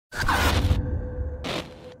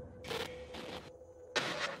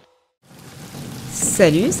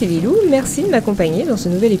Salut, c'est Lilou, merci de m'accompagner dans ce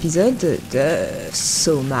nouvel épisode de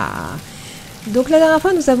Soma. Donc la dernière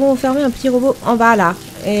fois, nous avons enfermé un petit robot en bas là,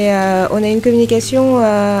 et on a une communication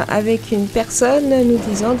avec une personne nous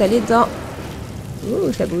disant d'aller dans...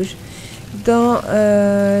 Ouh, ça bouge. Dans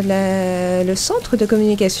le centre de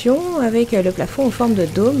communication avec le plafond en forme de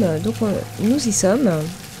dôme, donc nous y sommes.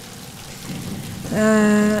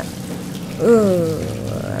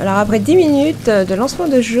 Alors après 10 minutes de lancement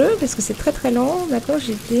de jeu, parce que c'est très très lent, maintenant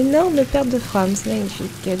j'ai d'énormes pertes de frames, c'est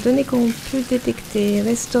magnifique. Données corrompues détectées,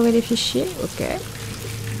 restaurer les fichiers, ok.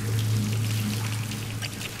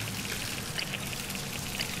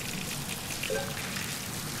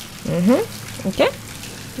 Ok,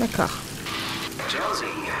 d'accord. Jonesy,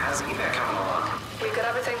 how's the evac coming along? We've got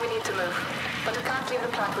everything we need to move, but we can't leave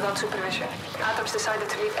the plant without supervision. Adams decided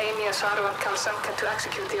to leave Amy, Asaro, and Kalsanka to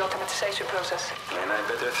execute the automatization process. And I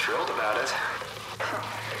bet they're thrilled about it.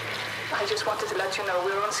 I just wanted to let you know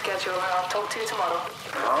we're on schedule, and I'll talk to you tomorrow.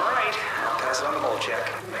 All right, I'll pass it on the whole check.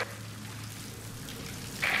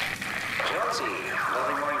 Jonesy,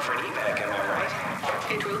 lovely morning for an evac, am I right?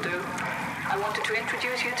 It will do. I wanted to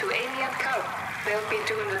introduce you to Amy and Cal. They'll be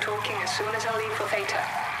doing the talking as soon as I leave for Theta.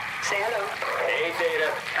 Say hello. Hey, Theta.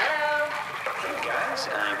 Hello. Hey, guys,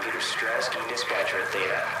 I'm Peter Straski, dispatcher at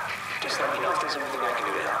Theta. Just let me know if there's anything I can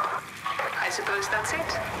do to help. I suppose that's it.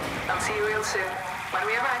 I'll see you real soon, when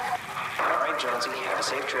we arrive. All right, Jonesy, have a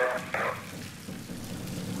safe trip.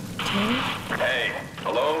 Hey,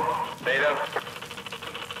 hello, Theta?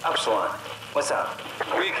 Upsilon, what's up?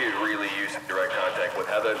 We could really use direct contact with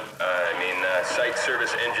Heather. Site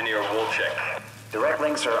service engineer Wolchek. Direct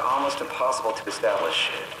links are almost impossible to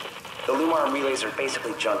establish. The Lumar relays are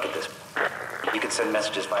basically junk at this point. You can send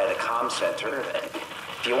messages via the comm center.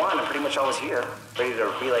 If you want, I'm pretty much always here, ready to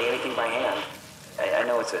relay anything by hand. I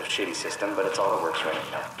know it's a shitty system, but it's all that works right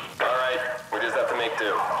now. All right, we just have to make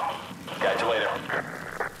do. Catch you later.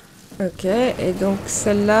 Ok, et donc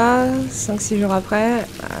celle-là, 5-6 jours après,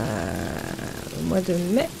 au mois de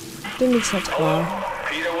mai 2103.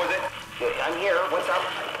 Peter, was it? I'm here, what's up?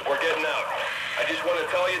 We're getting out. I just want to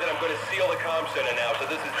tell you that I'm going to seal the comm center now, so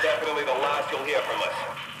this is definitely the last you'll hear from us.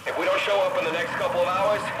 If we don't show up in the next couple of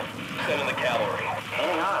hours, send in the cavalry.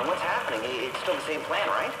 Hang on, what's happening? It's still the same plan,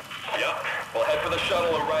 right? Yep. We'll head for the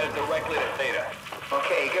shuttle and ride it directly to Theta.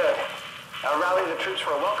 Okay, good. I'll rally the troops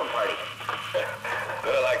for a welcome party.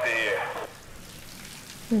 Good, I like to hear.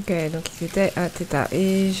 Ok, donc ils étaient à Theta,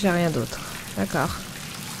 et j'ai rien d'autre. D'accord.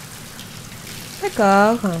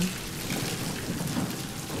 D'accord.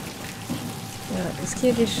 Est-ce qu'il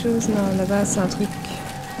y a des choses? Non, là-bas c'est un truc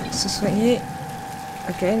pour se soigner.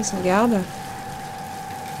 Ok, une sauvegarde.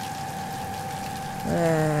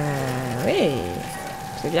 Oui,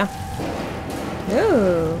 c'est bien.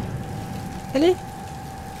 Oh, allez.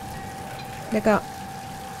 D'accord.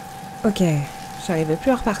 Ok, j'arrivais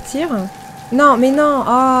plus à repartir. Non, mais non.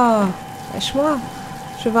 Oh, lâche-moi.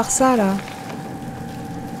 Je veux voir ça là.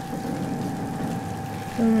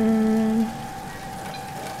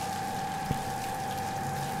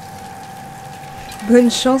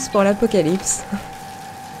 Bonne chance pour l'apocalypse.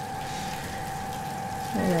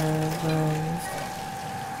 Alors...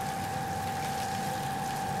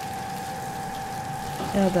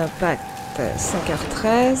 Air d'impact,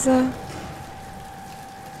 5h13.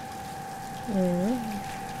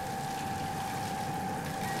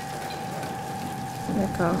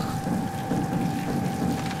 D'accord.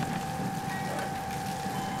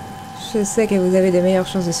 Je sais que vous avez de meilleures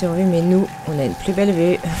chances de survie, mais nous, on a une plus belle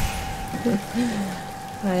vue.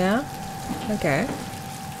 Rien. Ok.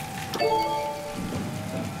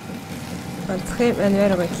 Entrée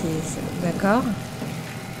manuelle requise. D'accord.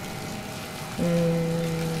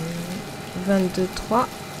 22.3.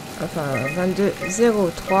 Enfin,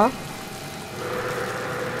 22.03.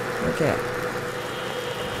 Ok.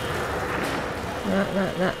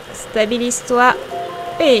 Non. Stabilise-toi.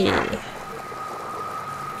 Hey.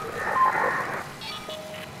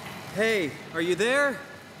 Hey, are you there?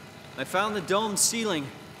 I found the dome ceiling.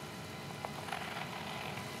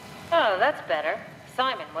 Oh, that's better.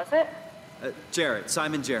 Simon, was it? Jarrett,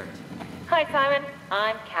 Simon Jarrett. Hi, Simon.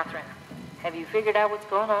 I'm Catherine. Have you figured out what's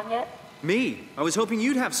going on yet? Me? I was hoping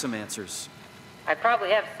you'd have some answers. I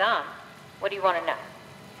probably have some. What do you want to know?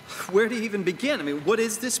 Where to even begin? I mean, what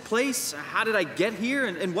is this place? How did I get here?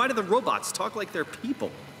 And why do the robots talk like they're people?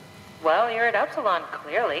 Well, you're at Upsilon,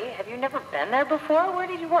 clearly. Have you never been there before? Where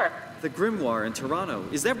did you work? The Grimoire in Toronto.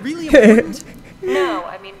 Is that really important? No,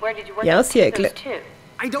 I mean, where did you work? Il y a un siècle.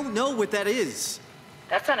 I don't know what that is.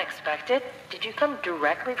 That's unexpected. Did you come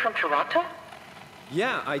directly from Toronto?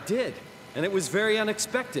 Yeah, I did. And it was very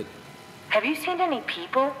unexpected. Have you seen any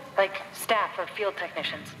people? Like staff or field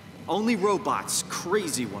technicians? Only robots,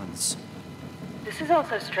 crazy ones. This is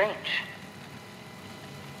also strange.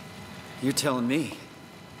 You're telling me.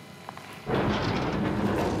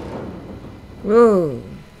 Wow.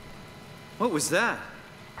 What was that?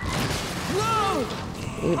 Whoa!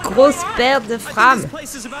 Une grosse perte de I think fram. this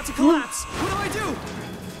place is about to collapse. What do I do?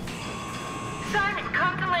 Simon,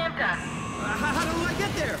 come to Lambda. How do I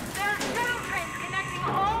get there? There are shuttle trains connecting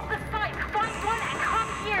all the sites. Find one and come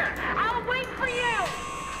here. I'll wait for you.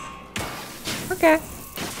 Ok.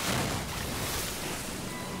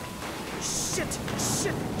 Shit!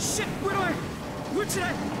 Where should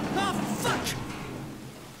I? Oh, fuck!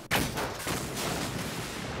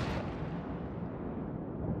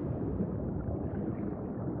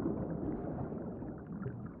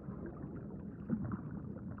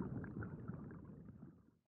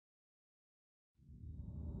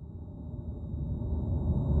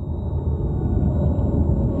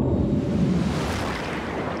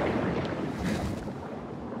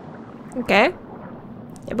 Ok.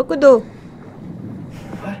 Il y a beaucoup d'eau.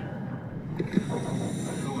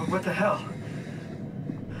 What the hell?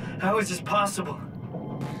 How is this possible?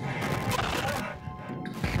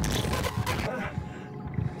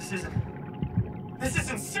 This is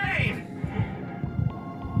insane!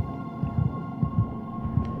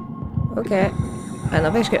 Ok. Ah,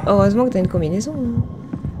 n'empêche que heureusement que t'as une combinaison. Hein.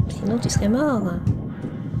 Sinon tu serais mort.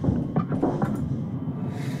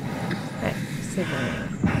 Ouais, c'est bon.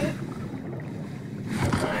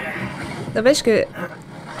 N'empêche que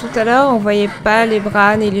tout à l'heure on voyait pas les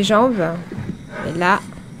bras ni les jambes. Et là,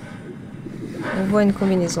 on voit une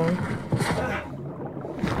combinaison.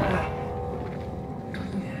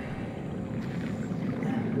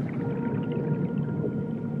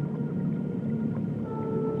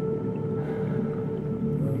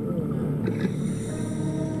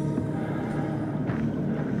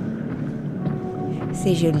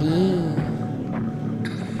 C'est joli.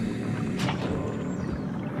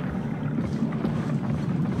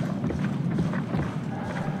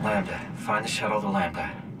 Lambda. Find the shuttle to Lambda.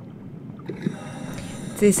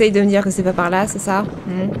 T'essayes de me dire que c'est pas par là, c'est ça?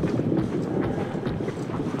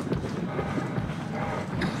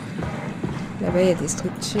 Là-bas, il y a des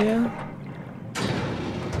structures.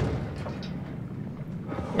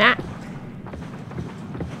 Là!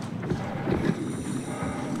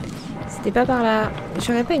 C'était pas par là.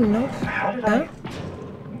 J'aurais pas une lampe? Hein?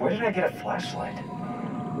 Where did I get a flashlight?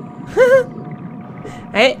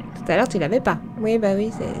 Ouais, tout à l'heure tu l'avais pas. Oui, bah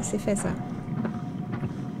oui, c'est fait ça.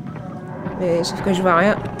 Mais sauf que je vois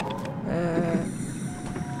rien.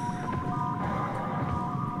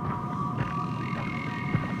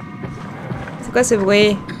 C'est quoi ce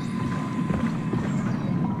bruit?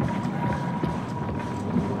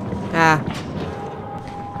 Ah.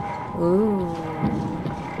 Ouh.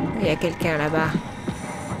 Il y a quelqu'un là-bas.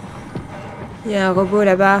 Il y a un robot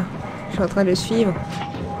là-bas. Je suis en train de le suivre.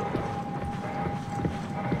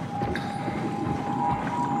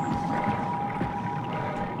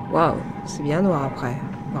 Waouh, c'est bien noir après.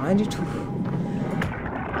 Rien du tout.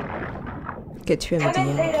 Qu'as-tu à me dire?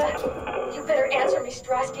 You better answer me,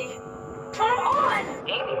 Strasky. Come on!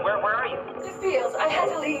 Amy, where are you? The fields. I had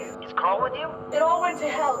to leave. Is Carl with you? It all went to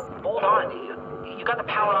hell. Hold on. You got the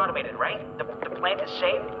power automated, right? The plant is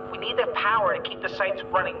safe? We need the power to keep the sites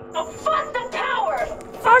running. Oh, fuck the power!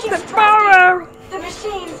 Fuck you, the Strasky. power! The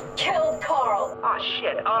machines killed Carl. Oh,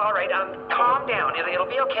 shit. All right, calm down. It'll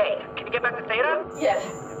be okay. Can you get back to Theta? Yeah.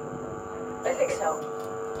 I think so.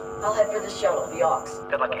 I'll head for the shuttle, the Aux.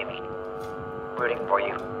 Good luck, Amy. Rooting for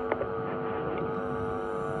you.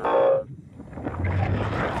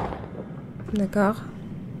 D'accord.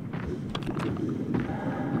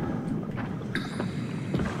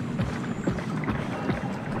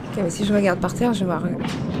 Ok, mais si je regarde par terre, je vois rien.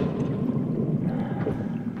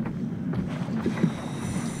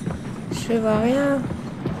 Je vois rien.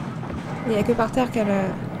 Il n'y a que par terre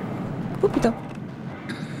qu'elle... Oh putain.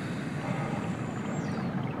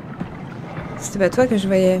 C'était pas toi que je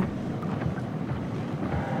voyais.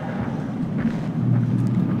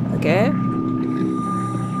 Ok.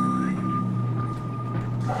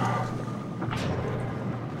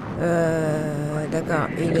 D'accord,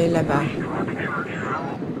 il est là-bas.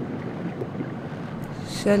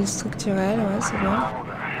 Shell structurelle, ouais, c'est bon.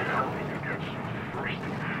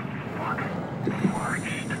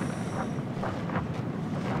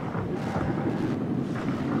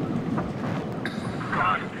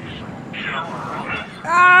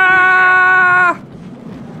 Ah!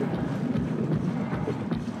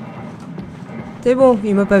 C'est bon,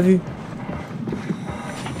 il m'a pas vu.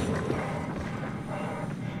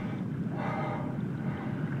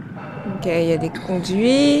 Ok, il y a des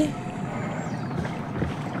conduits.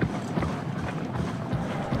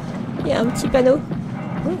 Il y a un petit panneau.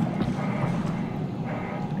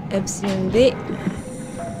 Epsilon B.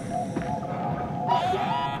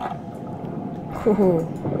 Oh oh.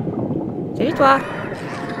 Salut toi.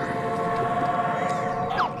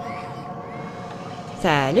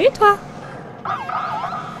 Salut toi.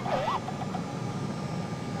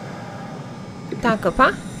 T'as un copain?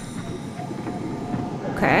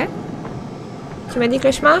 Ok. Tu m'as dit que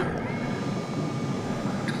le chemin?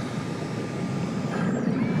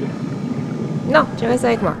 Non, tu restes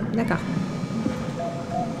avec moi. D'accord.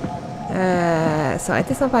 Ça aurait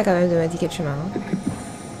été sympa quand même de m'indiquer le chemin. Hein.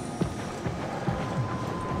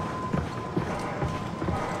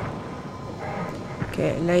 Ok,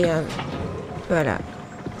 là il y a un... Voilà.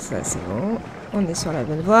 Ça c'est bon. On est sur la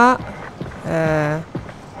bonne voie.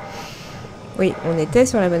 Oui, on était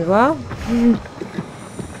sur la bonne voie.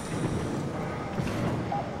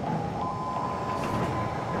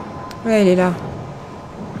 Ouais, elle est là.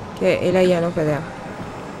 Ok, et là il y a un lampadaire.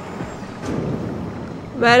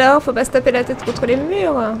 Bah alors, faut pas se taper la tête contre les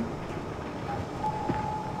murs.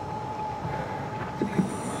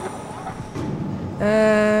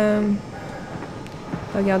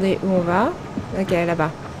 Regardez où on va. Ok,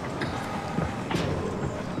 là-bas.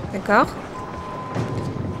 D'accord.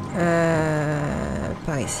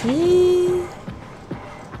 Par ici.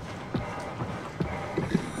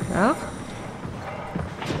 D'accord.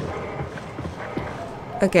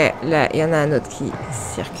 Ok, là, il y en a un autre qui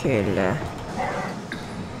circule.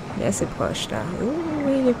 Il est assez proche, là. Ouh,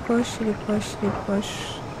 il est proche, il est proche, il est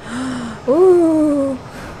proche. Ouh.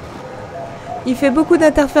 Il fait beaucoup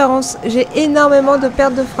d'interférences. J'ai énormément de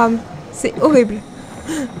pertes de frame. C'est horrible.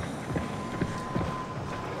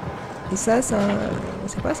 Et ça, c'est un...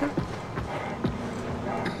 C'est quoi, ça?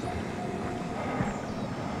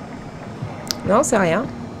 Non, c'est rien.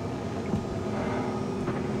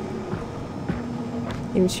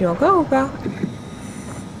 Il me suit encore ou pas?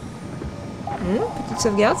 Petite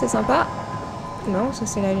sauvegarde, c'est sympa. Non, ça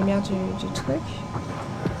c'est la lumière du truc.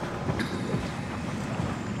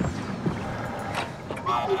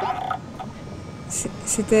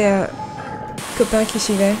 C'était copain qui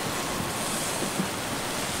suivait.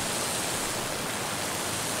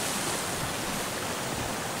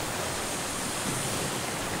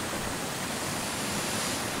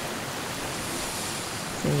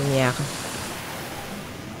 C'est une lumière.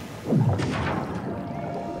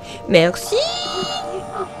 Merci.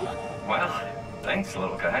 Well, thanks,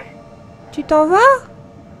 little guy. Tu t'en vas?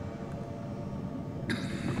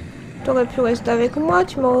 T'aurais pu rester avec moi,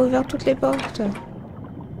 tu m'aurais ouvert toutes les portes.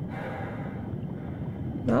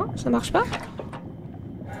 Non, ça marche pas?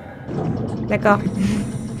 D'accord.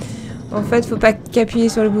 En fait, faut pas qu'appuyer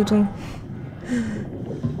sur le bouton.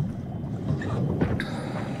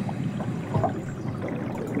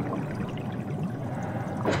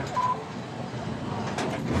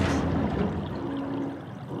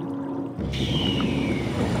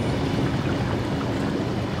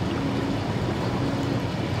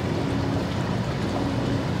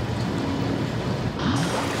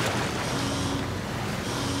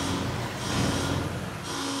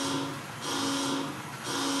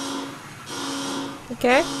 Ok.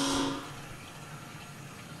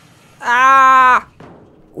 Ah!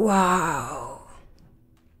 Wow.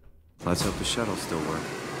 Let's hope the shuttle still works.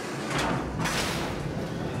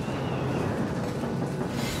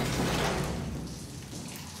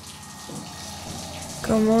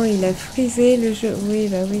 Comment il a frisé le jeu? Oui,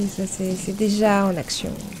 bah oui, ça c'est déjà en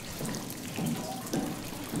action.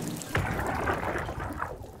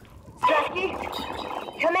 Jackie?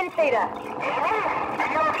 Come in, Theta.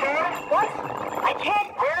 What? I can't.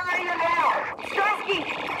 Where are you now? Stransky!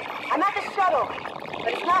 I'm at the shuttle,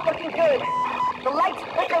 but it's not looking good. The lights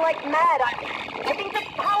flicker like mad. I think the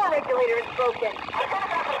power regulator is broken.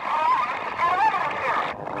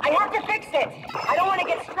 I have to fix it. I don't want to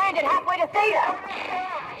get stranded halfway to Theta.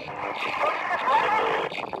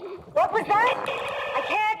 What was that? I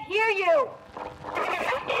can't hear you.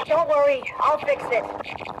 Don't worry, I'll fix it.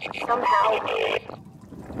 Somehow.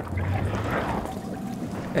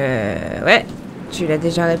 Ouais. Tu l'as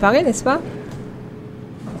déjà réparé, n'est-ce pas?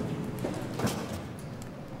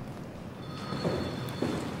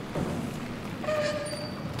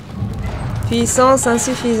 Puissance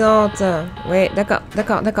insuffisante. Ouais, d'accord,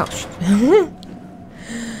 d'accord, d'accord.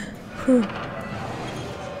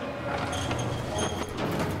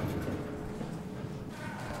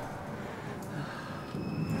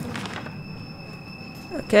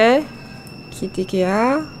 Ok.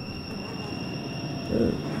 Kitekea.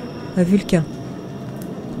 Un vulcain.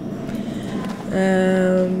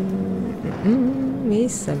 Mais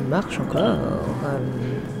ça marche encore.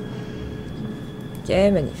 Ok,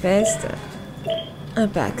 manifeste.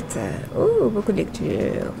 Impact. Oh, beaucoup de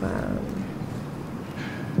lecture.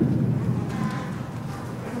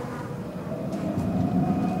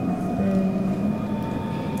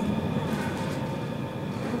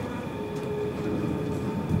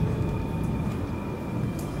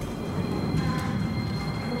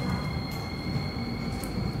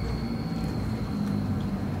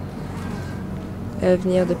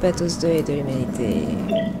 Avenir de Pathos 2 et de l'humanité.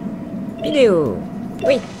 Vidéo.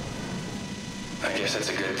 Oui. I guess it's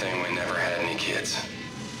a good thing we never had any kids.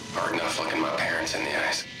 Hard enough looking my parents in the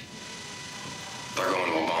eyes. They're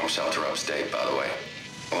going to a bomb shelter upstate, by the way,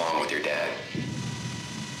 along with your dad.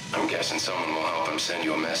 I'm guessing someone will help him send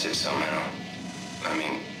you a message somehow. I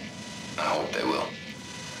mean, I hope they will.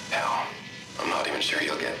 Hell, I'm not even sure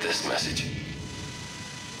you'll get this message.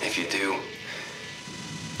 If you do,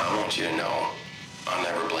 I want you to know I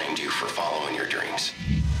never blamed you for following your dreams.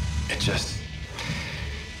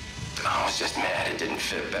 I was just mad it didn't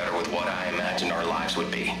fit better with what I imagined our lives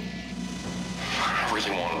would be. I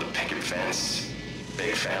really wanted the picket fence,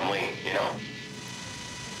 big family, you know.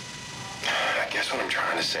 I guess what I'm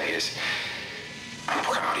trying to say is, I'm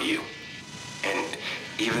proud of you. And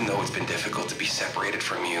even though it's been difficult to be separated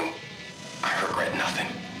from you, I regret nothing.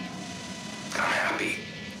 I'm happy.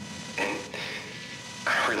 And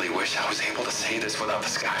I really wish I was able to say this without the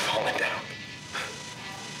sky falling down.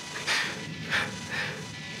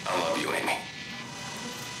 I love you, Amy.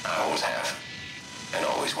 I always have, and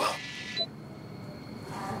always will.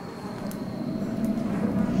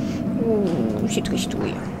 Ouh, j'ai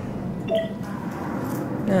tristouille.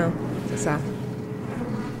 Non, c'est ça.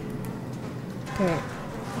 Ok.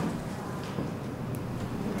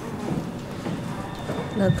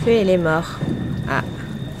 Donc lui, il est mort. Ah.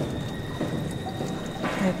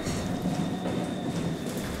 Hop.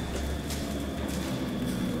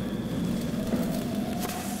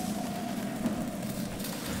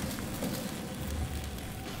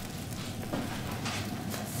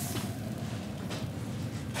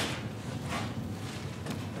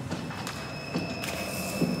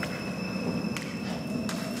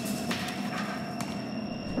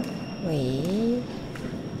 Oui.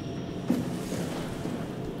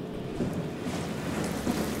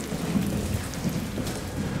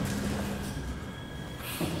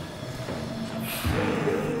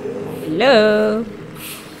 Hello.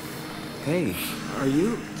 Hey, are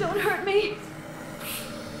you? Don't hurt me.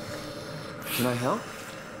 Can I help?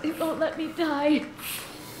 It won't let me die.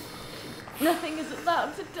 Nothing is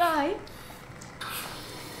allowed to die.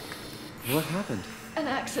 What happened? An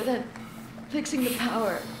accident. Fixing the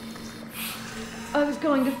power. I was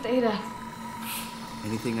going to Theta.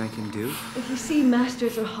 Anything I can do? If you see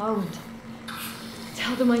Masters or Holland,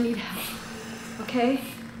 tell them I need help. Okay?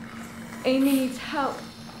 Amy needs help.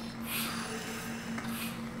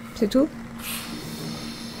 C'est tout?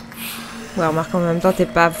 Ouais, remarque en même temps, t'es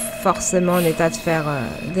pas forcément en état de faire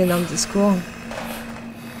d'énormes discours.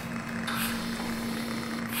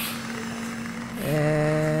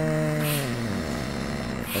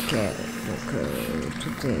 Ok, donc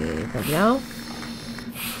tout est pas bien.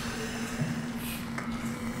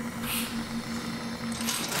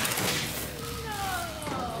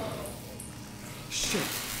 Shit,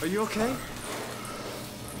 are you okay?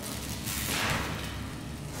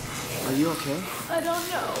 Are you okay? I don't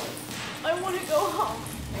know. I want to go home.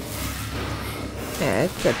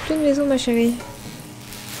 T'as plus de maison, ma chérie.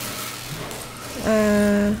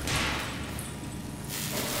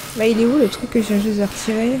 Bah, il est où le truc que je viens juste de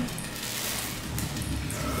retirer?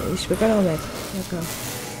 Je peux pas le remettre. D'accord.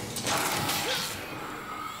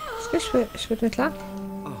 Est-ce que je peux te mettre là?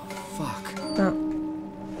 Oh, fuck. Non.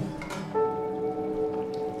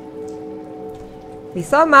 Et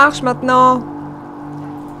ça marche maintenant.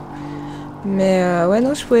 Mais ouais,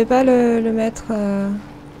 non, je pouvais pas le mettre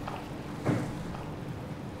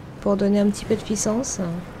pour donner un petit peu de puissance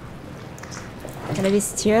à la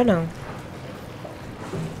bestiole.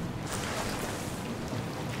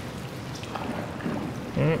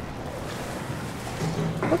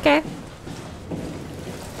 Ok.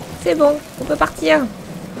 C'est bon, on peut partir.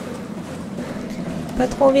 Pas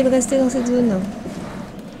trop envie de rester dans cette zone.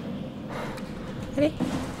 Allez.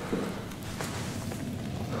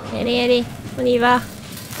 Allez, allez, on y va.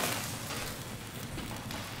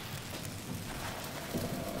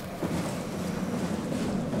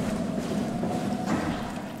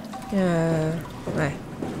 Ouais.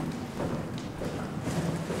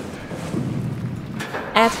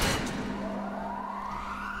 Hop.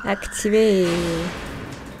 Activer.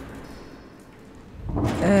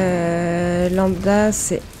 Lambda,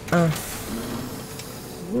 c'est 1.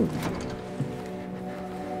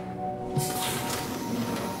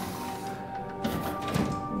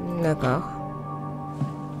 D'accord.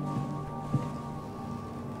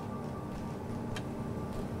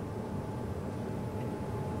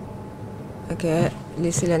 Ok,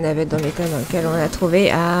 laissez la navette dans l'état dans lequel on l'a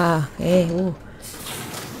trouvé. Ah, oh.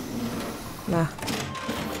 Là.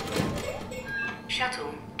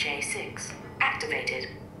 Shuttle J6 activated.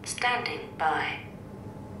 Standing by.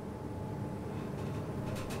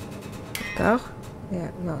 D'accord.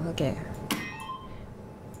 Yeah, non, ok.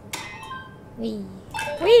 Oui.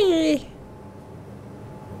 Oui.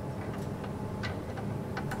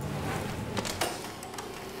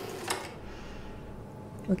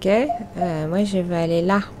 Ok, moi je vais aller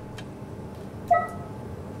là.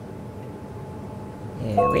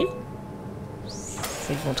 Oui.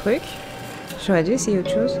 C'est le bon truc. J'aurais dû essayer autre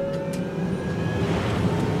chose.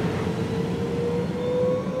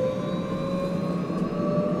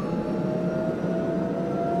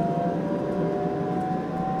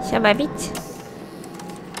 Ça va vite.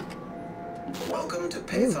 Welcome to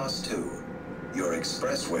Pathos 2, your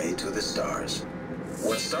expressway to the stars.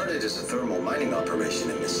 What started as a thermal mining operation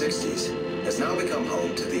in the 60s has now become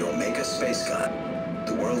home to the Omega Spacegun,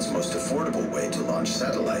 the world's most affordable way to launch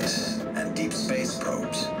satellites and deep space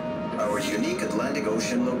probes. Our unique Atlantic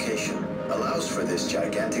Ocean location allows for this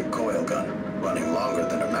gigantic coil gun, running longer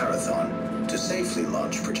than a marathon, to safely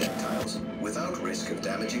launch projectiles without risk of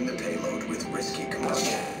damaging the payload with risky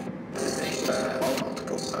combustion. The station has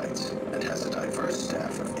multiple sites and has a diverse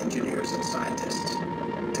staff of engineers and scientists.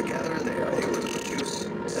 Together, they are able to produce,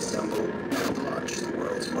 assemble, and launch the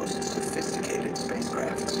world's most sophisticated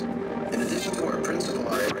spacecrafts. In addition to our principal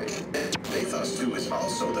operation, Pathos 2 is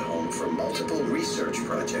also the home for multiple research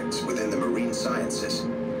projects within the marine sciences,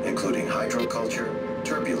 including hydroculture,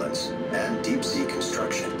 turbulence, and deep-sea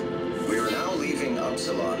construction. We are now leaving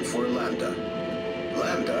Upsilon for Lambda.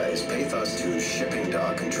 Lambda is Pathos 2's shipping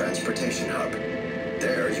dock and transportation hub.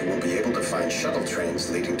 There, you will be able to find shuttle trains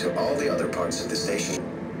leading to all the other parts of the station.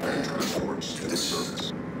 And reports to the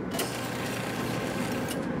service.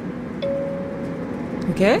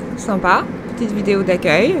 Ok, sympa. Petite vidéo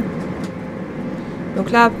d'accueil. Donc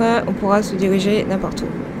là, après, on pourra se diriger n'importe où.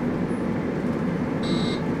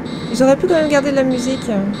 Ils auraient pu quand même garder de la musique.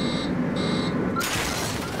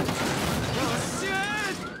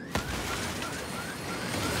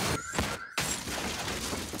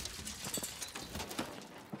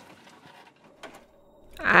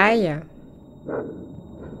 Aïe.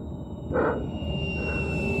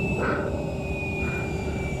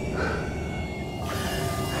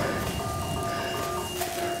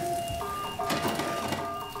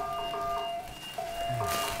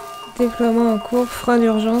 Déploiement en cours, frein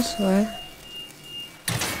d'urgence, ouais.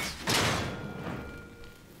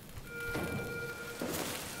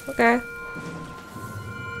 Ok.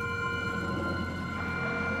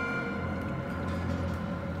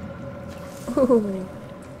 Oh.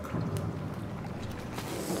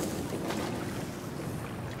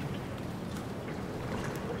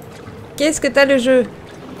 Qu'est-ce que t'as le jeu?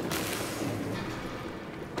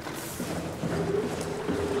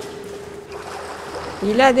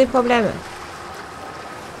 Il a des problèmes.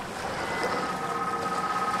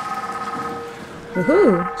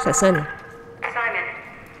 Wouhou, ça sonne.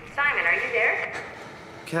 Simon, are you there?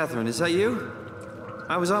 Catherine, is that you?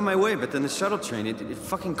 I was on my way, but then the shuttle train, it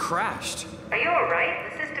fucking crashed. Are you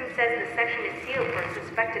alright? The system says the section is sealed for a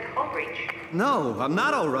suspected hull breach. No, I'm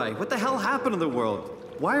not alright. What the hell happened to the world?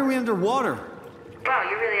 Why are we underwater? Wow,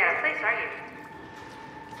 you're really out of place, aren't you?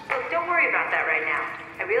 Look, don't worry about that right now.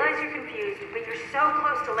 I realize you're confused, but you're so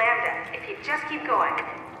close to Lambda. If you just keep going.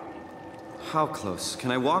 How close?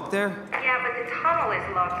 Can I walk there? Yeah, but the tunnel is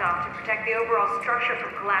locked off to protect the overall structure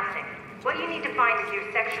from collapsing. What you need to find is your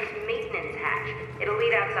section's maintenance hatch. It'll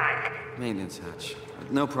lead outside. Maintenance hatch.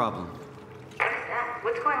 No problem. What is that?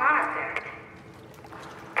 What's going on up there?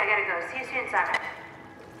 I gotta go. See you soon, Simon.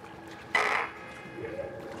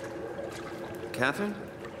 Catherine?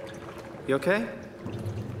 You okay?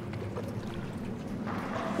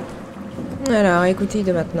 Alors, écoutez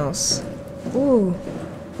de maintenance. Ouh.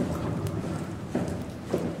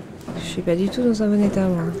 Je suis pas du tout dans un bon état,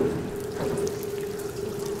 moi.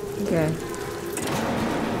 Ok.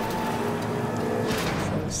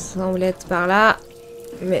 Ça me semble être par là.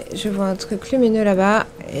 Mais je vois un truc lumineux là-bas.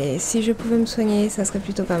 Et si je pouvais me soigner, ça serait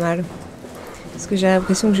plutôt pas mal. Parce que j'ai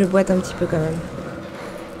l'impression que je boite un petit peu quand même.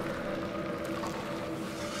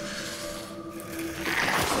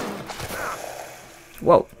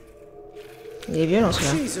 Wow. Il est violent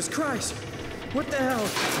celui-là. Jesus Christ! What the hell?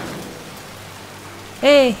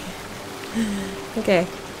 Hey! Ok.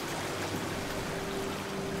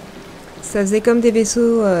 Ça faisait comme des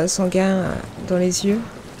vaisseaux sanguins dans les yeux.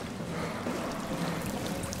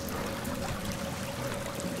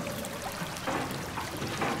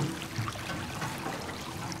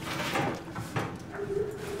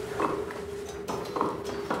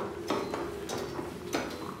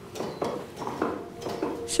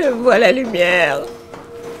 Je vois la lumière.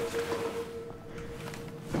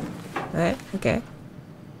 Ouais, ok.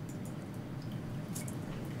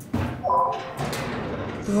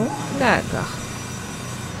 Bon, d'accord.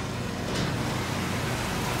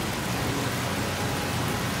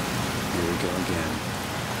 Here we go again.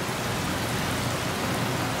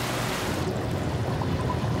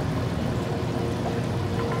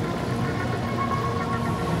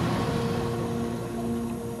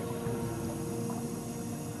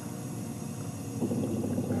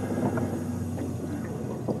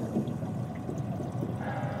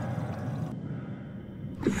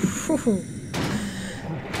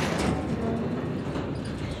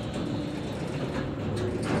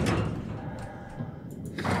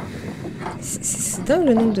 C'est dingue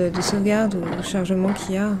le nombre de sauvegardes ou de chargements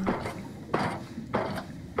qu'il y a.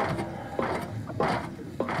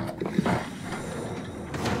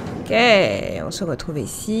 Ok, on se retrouve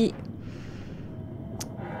ici.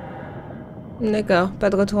 D'accord, pas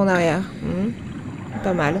de retour en arrière.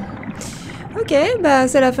 Pas mal. Ok, bah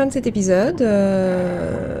c'est la fin de cet épisode.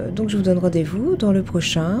 Donc je vous donne rendez-vous dans le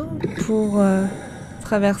prochain pour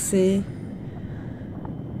traverser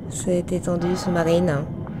cette étendue sous-marine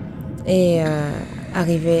et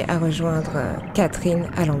arriver à rejoindre Catherine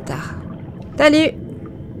à l'Antar. Salut!